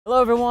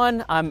Hello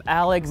everyone, I'm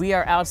Alex. We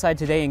are outside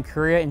today in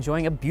Korea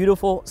enjoying a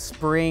beautiful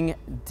spring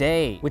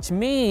day, which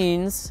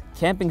means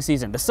camping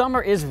season. The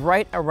summer is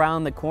right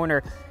around the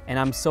corner and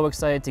I'm so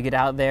excited to get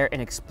out there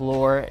and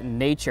explore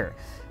nature.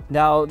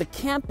 Now, the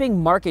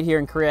camping market here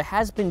in Korea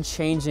has been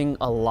changing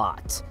a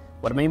lot.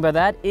 What I mean by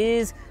that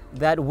is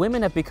that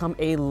women have become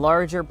a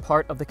larger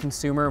part of the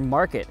consumer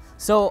market.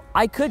 So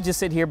I could just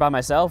sit here by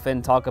myself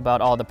and talk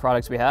about all the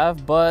products we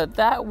have, but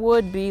that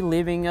would be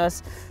leaving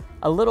us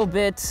a little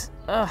bit,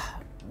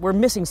 we're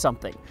missing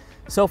something.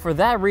 So for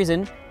that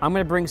reason, I'm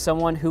gonna bring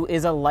someone who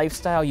is a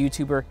lifestyle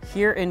YouTuber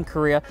here in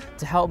Korea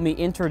to help me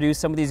introduce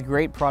some of these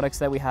great products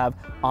that we have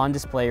on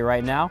display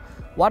right now.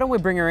 Why don't we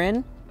bring her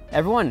in?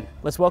 Everyone,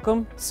 let's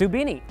welcome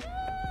Soobeanie.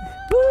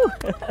 Woo!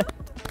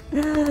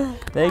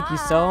 Thank you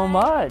so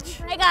much.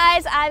 Hi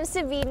guys, I'm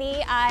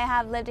Soobeanie. I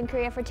have lived in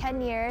Korea for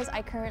 10 years.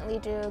 I currently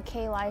do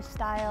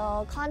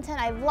K-lifestyle content.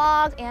 I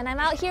vlog and I'm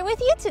out here with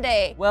you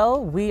today.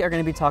 Well, we are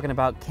going to be talking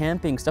about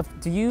camping stuff.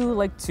 Do you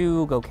like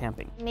to go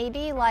camping?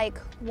 Maybe like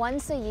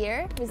once a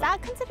year. Is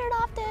that considered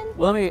often?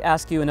 Well, let me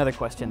ask you another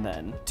question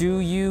then. Do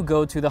you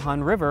go to the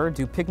Han River,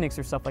 do picnics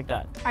or stuff like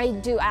that? I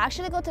do. I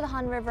actually go to the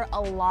Han River a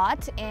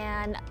lot,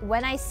 and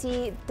when I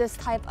see this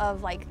type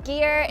of like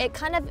gear, it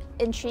kind of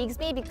intrigues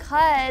me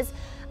because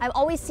I'm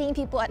always seeing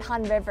people at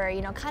Han River,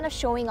 you know, kind of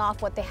showing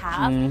off what they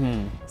have.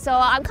 So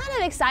I'm kind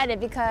of excited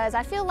because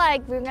I feel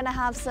like we're gonna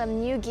have some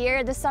new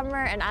gear this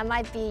summer and I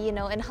might be, you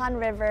know, in Han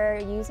River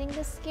using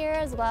this gear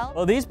as well.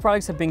 Well, these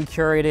products have been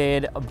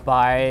curated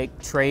by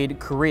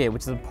tradeKorea,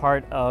 which is a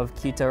part of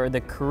KITA, or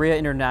the Korea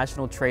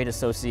International Trade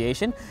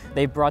Association.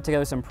 They've brought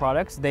together some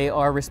products. They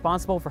are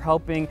responsible for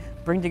helping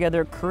bring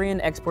together Korean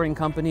exporting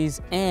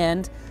companies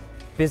and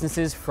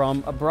businesses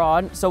from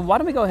abroad. So why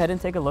don't we go ahead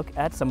and take a look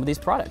at some of these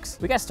products.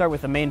 We gotta start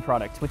with the main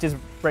product, which is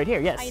right here,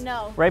 yes. I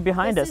know. Right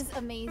behind us. This is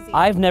amazing.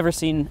 I've never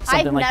seen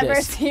something like this. I've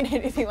never seen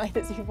anything like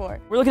this before.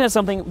 We're looking at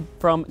something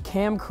from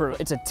CAMCREW.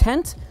 It's a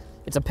tent,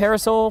 it's a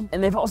parasol,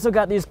 and they've also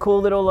got these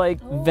cool little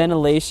like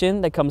ventilation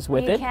that comes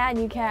with it.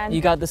 You can.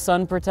 You got the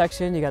sun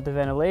protection, you got the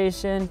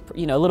ventilation,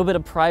 you know, a little bit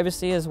of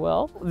privacy as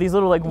well. These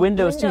little like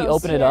windows too, you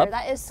open it up.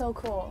 That is so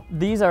cool.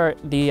 These are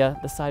the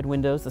side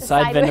windows, the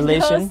side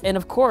ventilation. Windows. And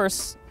of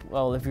course,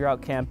 well, if you're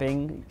out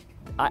camping,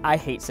 I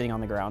hate sitting on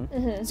the ground.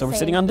 So we're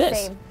sitting on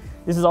this. Same.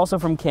 This is also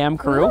from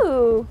CAMCREW.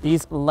 Ooh.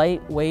 These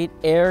lightweight,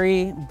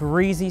 airy,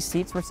 breezy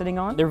seats we're sitting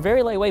on. They're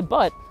very lightweight,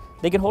 but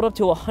they can hold up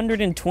to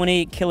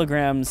 120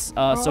 kilograms,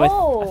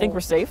 so I think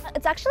we're safe.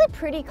 It's actually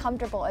pretty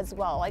comfortable as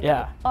well. Like,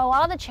 yeah. A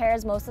lot of the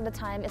chairs, most of the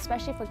time,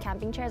 especially for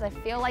camping chairs, I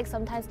feel like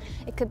sometimes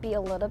it could be a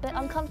little bit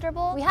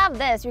uncomfortable. We have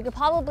this. We could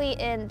probably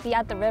be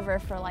at the river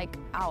for like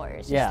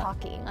hours just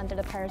talking under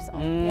the parasol.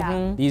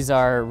 Yeah. These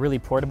are really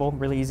portable,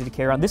 really easy to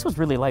carry around. This was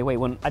really lightweight.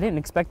 I didn't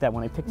expect that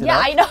when I picked it up. Yeah,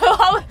 I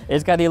know.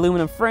 It's got the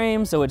aluminum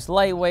frame, so it's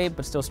lightweight,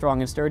 but still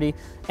strong and sturdy.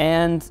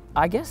 And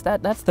I guess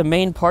that's the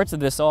main parts of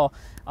this all.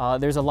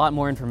 There's a lot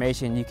more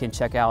information you can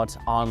check out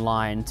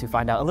online to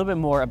find out a little bit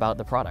more about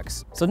the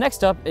products. So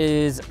next up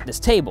is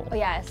this table. Oh,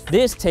 yes.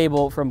 This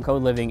table from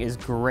CODELIVING is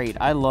great.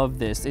 I love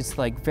this. It's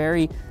like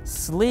very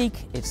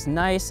sleek, it's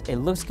nice, it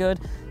looks good,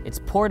 it's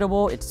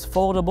portable, it's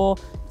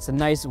foldable, it's a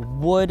nice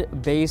wood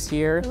base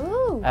here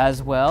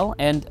as well.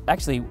 And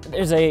actually,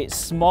 there's a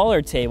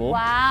smaller table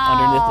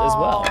underneath as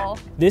well.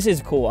 This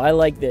is cool, I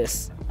like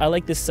this. I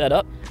like this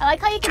setup. I like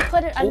how you can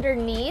put it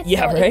underneath.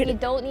 Yeah, so right? If you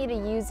don't need to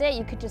use it,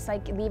 you could just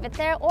like leave it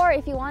there. Or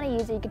if you want to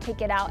use it, you could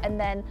take it out and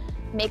then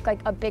make like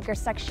a bigger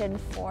section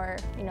for,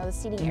 you know, the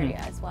seating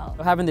area as well.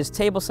 Having this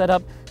table set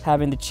up,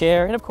 having the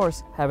chair, and of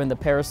course, having the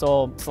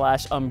parasol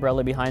 /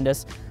 umbrella behind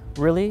us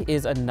really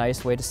is a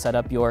nice way to set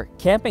up your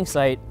camping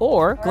site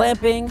or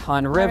glamping,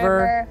 Han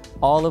River,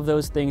 all of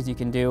those things you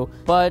can do.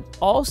 But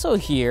also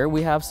here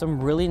we have some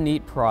really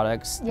neat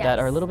products that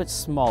are a little bit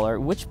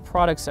smaller. Which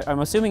products I'm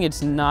assuming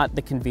it's not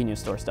the convenience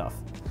store stuff.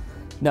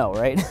 No,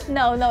 right?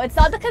 No, it's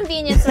not the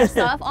convenience store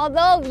stuff,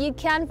 although you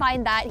can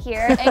find that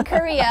here in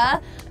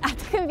Korea at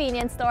the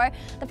convenience store.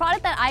 The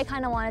product that I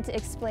kind of wanted to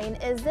explain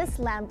is this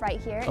lamp right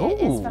here. Ooh.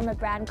 It is from a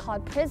brand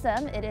called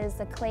Prism. It is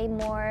the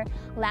Claymore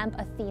lamp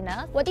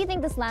Athena. What do you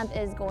think this lamp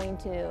is going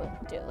to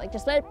do? Like,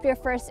 just let your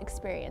first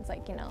experience,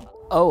 like, you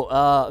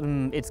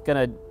know. It's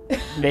gonna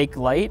make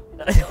light?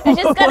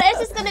 It's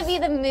just gonna be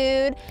the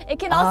mood. It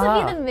can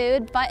also be the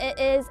mood, but it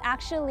is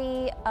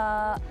actually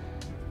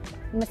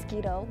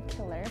mosquito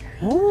killer.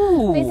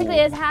 Ooh. Basically,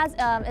 it has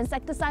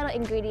insecticidal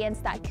ingredients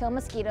that kill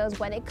mosquitoes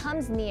when it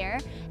comes near.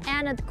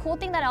 And the cool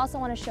thing that I also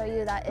want to show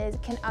you that is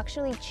it can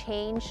actually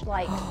change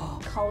like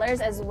colors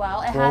as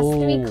well. It has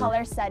 3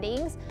 color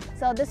settings.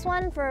 So this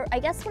one for, I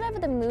guess, whatever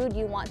the mood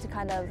you want to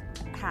kind of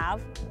have.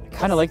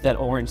 Kind of like that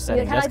orange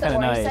setting. That's kind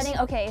of nice. Setting.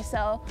 Okay,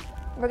 so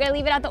we're gonna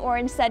leave it at the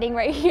orange setting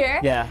right here.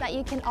 Yeah. That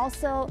you can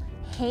also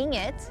hang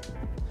it.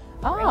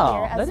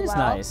 Oh, that is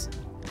nice.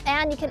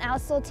 And you can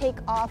also take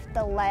off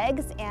the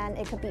legs, and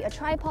it could be a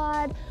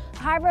tripod,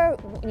 however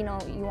you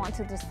want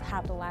to just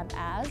have the lamp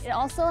as. It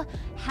also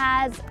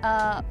has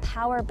a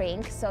power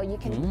bank, so you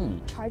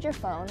can charge your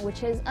phone,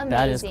 which is amazing.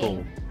 That is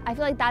cool. I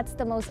feel like that's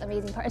the most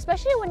amazing part,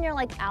 especially when you're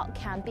like out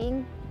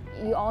camping.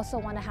 you also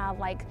want to have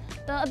like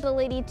the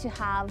ability to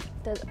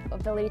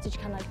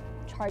kind of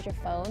charge your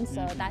phone.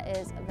 So that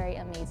is very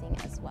amazing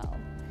as well.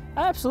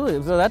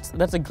 Absolutely. So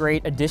that's a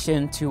great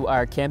addition to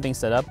our camping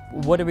setup.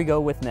 What do we go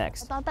with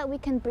next? I thought that we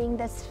can bring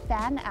this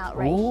fan out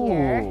right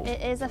here.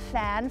 It is a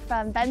fan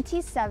from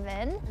Venti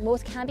 7.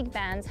 Most camping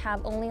fans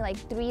have only like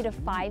 3 to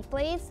 5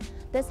 blades.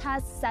 This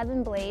has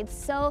 7 blades,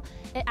 so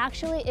it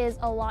actually is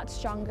a lot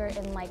stronger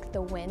in like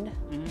the wind.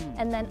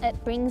 And then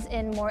it brings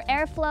in more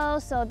airflow.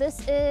 So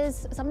this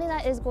is something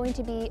that is going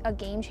to be a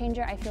game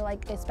changer, I feel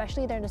like,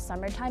 especially during the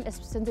summertime,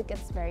 since it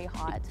gets very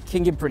hot. It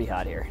can get pretty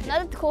hot here.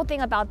 Another cool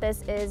thing about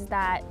this is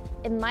that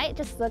it might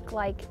just look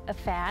like a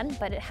fan,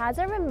 but it has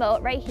a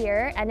remote right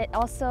here, and it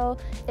also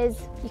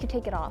is, you can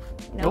take it off.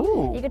 You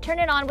know? You can turn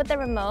it on with the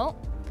remote.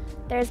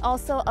 There's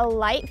also a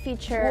light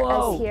feature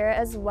here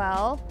as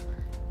well.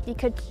 You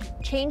could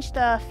change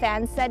the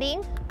fan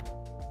setting.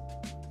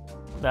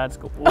 That's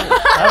cool. Ooh,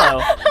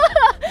 hello.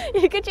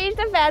 You could change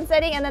the fan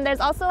setting, and then there's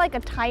also like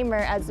a timer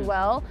as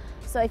well.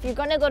 So if you're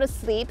gonna go to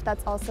sleep,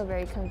 that's also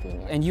very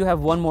convenient. And you have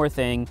one more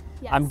thing.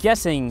 Yes. I'm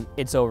guessing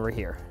it's over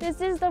here.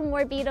 This is the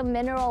MORBIDO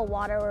mineral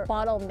water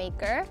bottle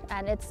maker,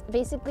 and it's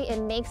basically,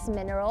 it makes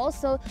minerals.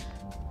 So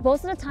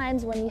most of the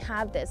times when you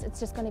have this, it's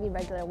just gonna be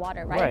regular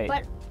water, right?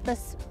 But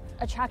this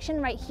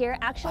attraction right here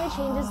actually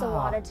changes the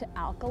water to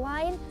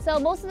alkaline. So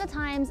most of the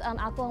times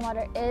alkaline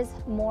water is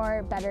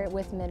more better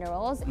with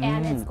minerals,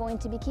 and it's going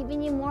to be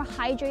keeping you more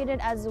hydrated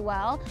as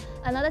well.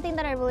 Another thing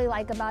that I really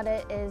like about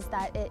it is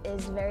that it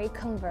is very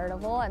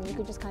convertible, and you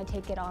could just kind of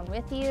take it on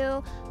with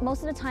you.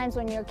 Most of the times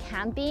when you're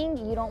camping,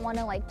 you don't want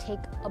to like take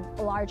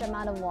a large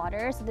amount of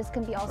water, so this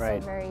can be also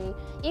very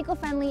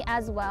eco-friendly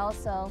as well.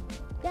 So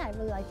yeah, I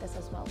really like this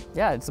as well.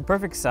 Yeah, it's the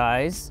perfect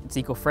size. It's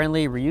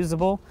eco-friendly,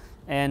 reusable,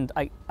 and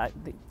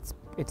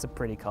it's a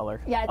pretty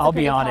color. Yeah, I'll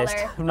be honest.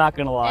 I'm not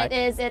gonna lie. It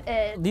is, it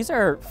is. These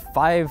are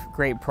 5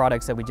 great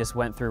products that we just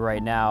went through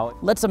right now.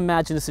 Let's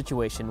imagine a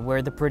situation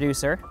where the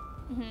producer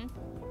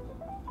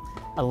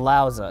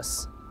allows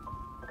us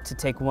to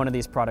take one of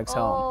these products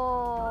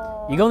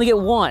home. You can only get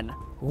one.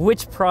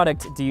 Which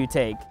product do you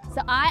take?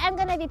 So I am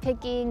gonna be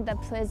picking the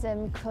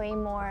Prism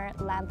Claymore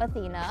Lamp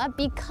Athena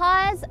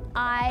because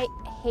I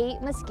hate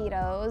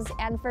mosquitoes,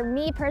 and for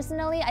me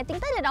personally, I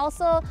think that it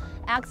also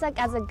acts like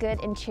as a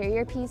good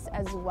interior piece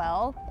as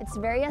well. It's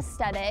very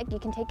aesthetic, you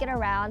can take it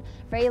around,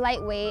 very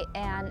lightweight,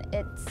 and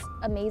it's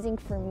amazing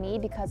for me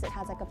because it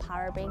has like a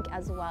power bank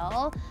as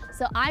well.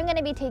 So I'm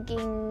gonna be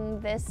taking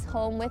this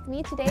home with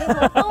me today,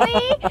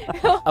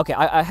 hopefully. Okay,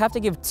 I have to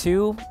give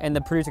 2, and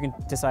the producer can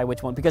decide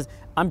which one, because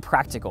I'm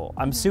practical.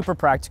 I'm super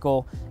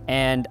practical,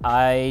 and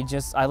I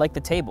like the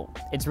table.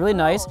 It's really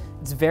nice.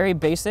 It's very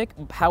basic.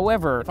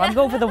 However, if I'm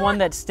going for the one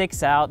that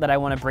sticks out that I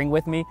want to bring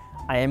with me,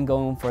 I am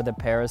going for the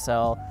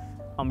parasol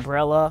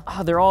umbrella.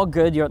 Oh, they're all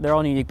good. They're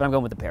all unique, but I'm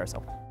going with the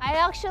parasol. I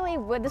actually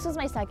would. This was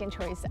my second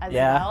choice as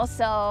well.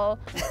 So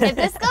if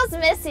this goes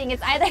missing,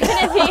 it's either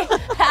going to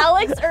be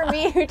Alex or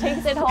me who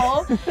takes it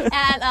home.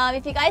 And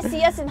if you guys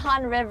see us in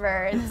Han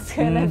River, it's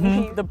going to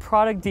be... The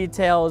product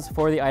details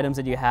for the items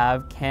that you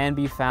have can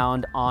be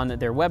found on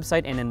their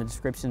website, and in the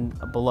description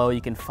below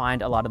you can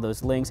find a lot of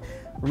those links.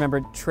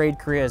 Remember,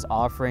 tradeKorea is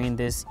offering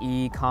this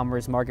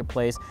e-commerce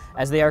marketplace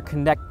as they are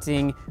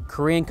connecting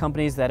Korean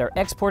companies that are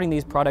exporting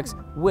these products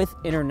with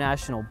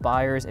international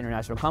buyers,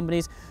 international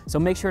companies. So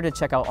make sure to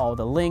check out all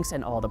the links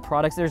and all the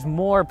products. There's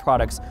more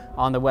products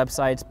on the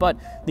websites, but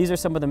these are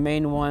some of the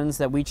main ones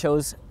that we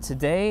chose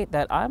today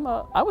that I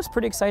was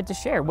pretty excited to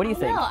share. What do you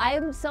think?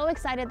 I'm so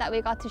excited that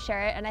we got to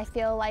share it, and I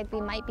feel like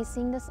we might be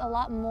seeing this a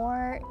lot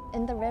more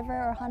in the river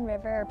or Han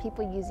River, or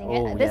people using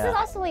it. This is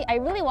also, I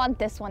really want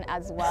this one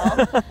as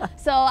well.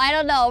 So I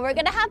don't know, we're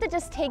gonna have to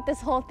just take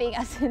this whole thing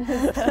as soon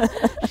as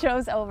the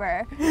show's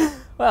over.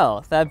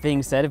 Well, that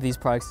being said, if these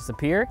products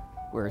disappear,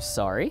 we're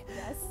sorry.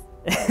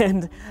 Yes.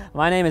 And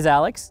my name is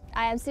Alex.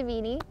 I am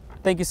Soobeanie.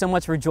 Thank you so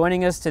much for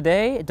joining us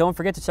today. Don't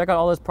forget to check out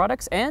all those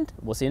products, and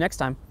we'll see you next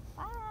time.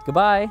 Bye.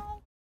 Goodbye.